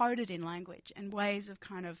just coded in language, and ways of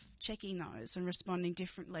kind of checking those and responding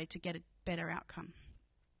differently to get a better outcome.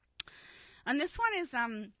 And this one is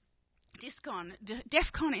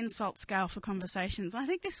DEFCON insult scale for conversations. I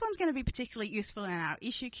think this one's going to be particularly useful in our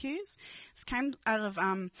issue queues. This came out of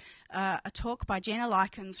a talk by Jenna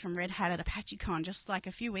Likens from Red Hat at ApacheCon just like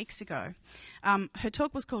a few weeks ago. Her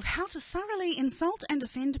talk was called How to Thoroughly Insult and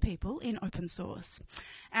Offend People in Open Source.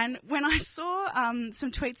 And when I saw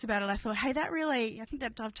some tweets about it, I thought, hey, I think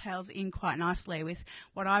that dovetails in quite nicely with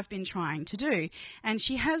what I've been trying to do. And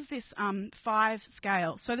she has this 5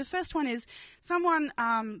 scale. So the first one is someone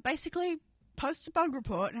basically posts a bug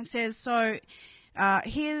report and says, so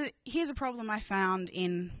here's a problem I found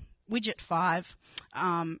in widget 5.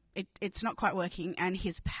 It's not quite working, and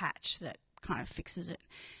here's a patch that kind of fixes it.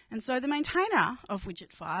 And so the maintainer of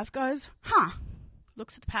widget 5 goes,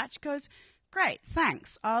 looks at the patch, goes, great,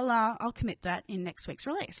 thanks. I'll commit that in next week's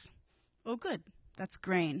release. All good. That's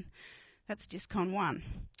green. That's DISCON 1.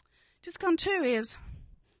 DISCON 2 is,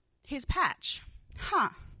 here's patch.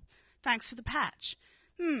 Thanks for the patch.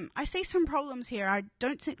 I see some problems here. I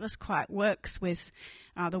don't think this quite works with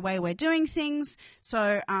the way we're doing things,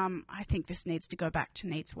 so I think this needs to go back to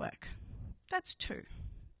needs work. That's 2.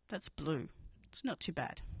 That's blue. It's not too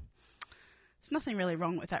bad. There's nothing really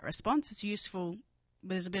wrong with that response. It's useful.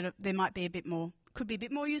 There might be a bit more, could be a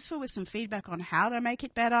bit more useful with some feedback on how to make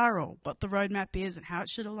it better or what the roadmap is and how it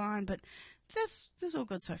should align, but this is all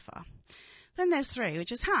good so far. Then there's 3,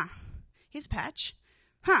 which is, here's patch.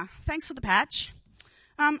 Thanks for the patch.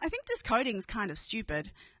 I think this coding's kind of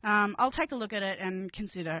stupid. I'll take a look at it and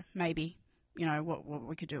consider maybe, what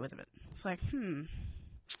we could do with it. It's like,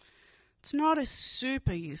 it's not a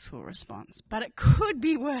super useful response, but it could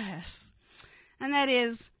be worse. And that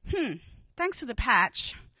is, thanks for the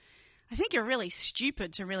patch. I think you're really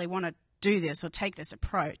stupid to really want to do this or take this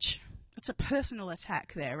approach. It's a personal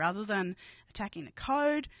attack there. Rather than attacking the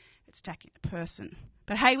code, it's attacking the person.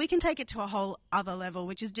 But hey, we can take it to a whole other level,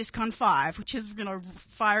 which is DISCON 5, which is,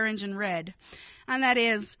 fire engine red. And that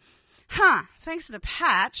is, thanks for the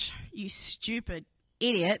patch, you stupid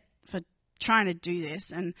idiot, for trying to do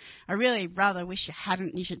this, and I really rather wish you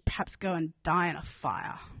hadn't. You should perhaps go and die in a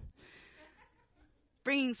fire.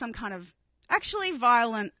 Bringing some kind of actually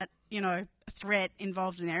violent, threat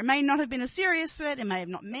involved in there. It may not have been a serious threat. It may have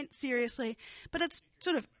not meant seriously, but it's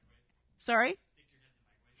sort of, sorry?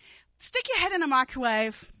 Stick your head in a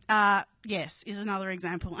microwave, yes, is another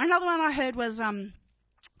example. Another one I heard was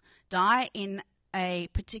die in a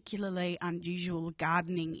particularly unusual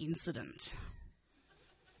gardening incident.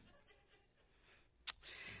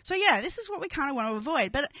 So yeah, this is what we kind of want to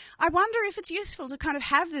avoid. But I wonder if it's useful to kind of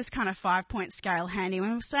have this kind of 5-point scale handy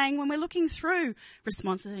when we're looking through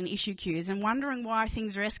responses and issue queues and wondering why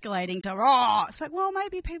things are escalating to, it's like, well,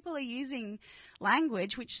 maybe people are using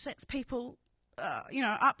language which sets people,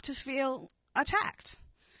 up to feel attacked.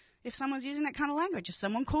 If someone's using that kind of language, if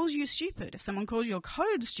someone calls you stupid, if someone calls your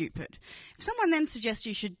code stupid, if someone then suggests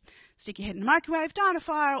you should stick your head in a microwave, die in a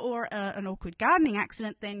fire, or an awkward gardening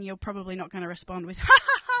accident, then you're probably not going to respond with, ha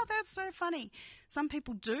ha ha, that's so funny. Some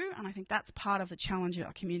people do, and I think that's part of the challenge of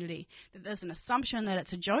our community, that there's an assumption that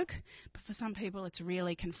it's a joke, but for some people it's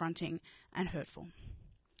really confronting and hurtful.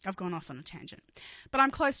 I've gone off on a tangent. But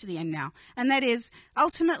I'm close to the end now, and that is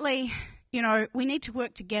ultimately, we need to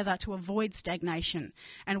work together to avoid stagnation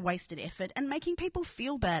and wasted effort and making people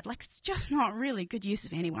feel bad. Like, it's just not really good use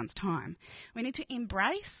of anyone's time. We need to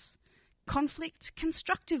embrace conflict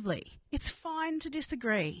constructively. It's fine to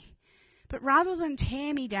disagree. But rather than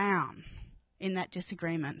tear me down in that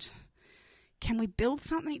disagreement, can we build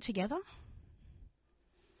something together?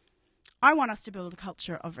 I want us to build a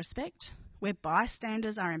culture of respect where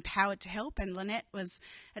bystanders are empowered to help. And Lynette was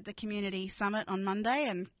at the community summit on Monday,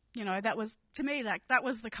 and that was, to me, that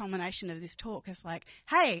was the culmination of this talk. It's like,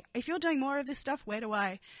 hey, if you're doing more of this stuff, where do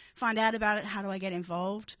I find out about it? How do I get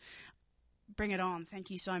involved? Bring it on. Thank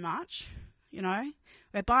you so much.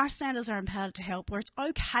 Where bystanders are empowered to help, where it's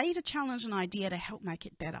okay to challenge an idea to help make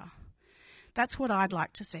it better. That's what I'd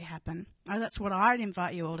like to see happen. That's what I'd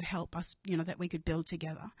invite you all to help us, that we could build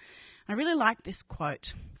together. I really like this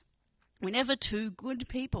quote. Whenever two good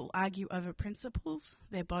people argue over principles,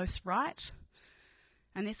 they're both right.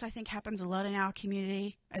 And this, I think, happens a lot in our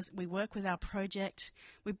community as we work with our project.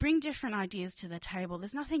 We bring different ideas to the table.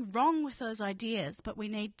 There's nothing wrong with those ideas, but we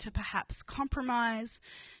need to perhaps compromise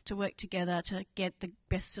to work together to get the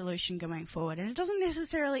best solution going forward. And it doesn't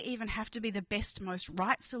necessarily even have to be the best, most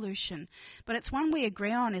right solution, but it's one we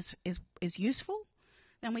agree on is useful,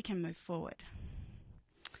 then we can move forward.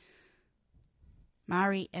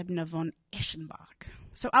 Marie Ebner von Eschenbach.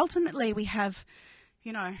 So ultimately we have,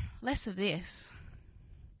 less of this.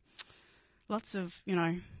 Lots of,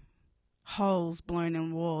 holes blown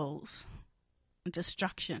in walls and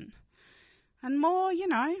destruction. And more,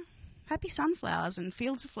 happy sunflowers and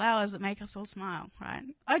fields of flowers that make us all smile, right?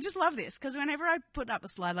 I just love this because whenever I put up a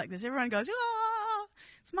slide like this, everyone goes,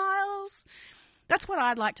 smiles. That's what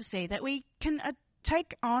I'd like to see, that we can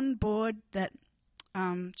take on board that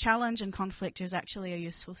challenge and conflict is actually a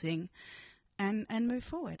useful thing and move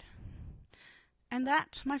forward. And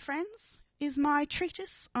that, my friends, is my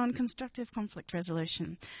treatise on constructive conflict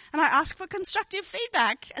resolution. And I ask for constructive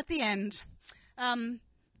feedback at the end. You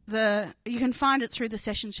can find it through the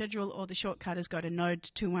session schedule, or the shortcut is go to Node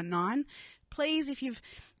 219. Please, if you've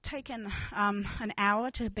taken an hour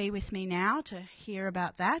to be with me now to hear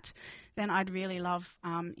about that, then I'd really love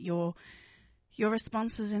your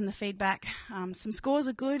responses in the feedback. Some scores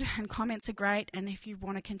are good and comments are great, and if you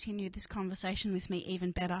want to continue this conversation with me, even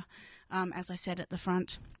better. As I said at the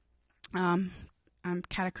front, I'm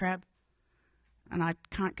Catacrab, and I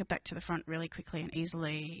can't get back to the front really quickly and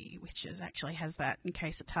easily, which actually has that in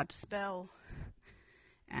case it's hard to spell.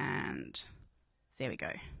 And there we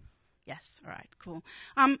go. Yes, all right, cool.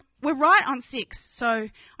 We're right on 6, so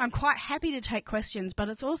I'm quite happy to take questions, but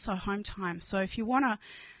it's also home time. So if you want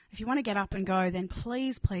to get up and go, then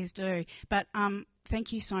please do. But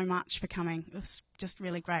thank you so much for coming. It was just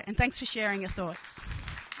really great, and thanks for sharing your thoughts.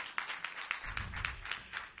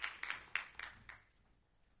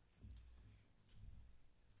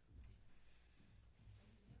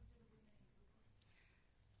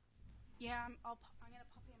 Yeah, I'm going to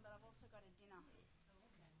pop in, but I've also got a dinner.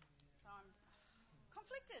 So I'm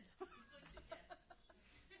conflicted. Yeah.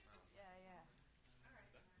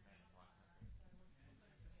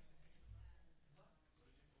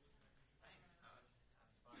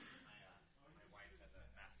 My wife has a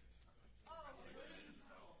master's in conflict,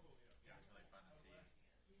 so it was really fun to see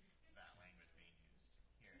that language being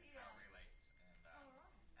used here, how it relates.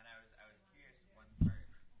 And I was curious. One part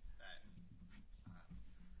that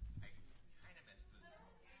I kind of missed was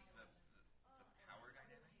the power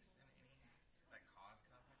dynamics in any that cause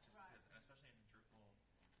conflict, just because, and especially in Drupal.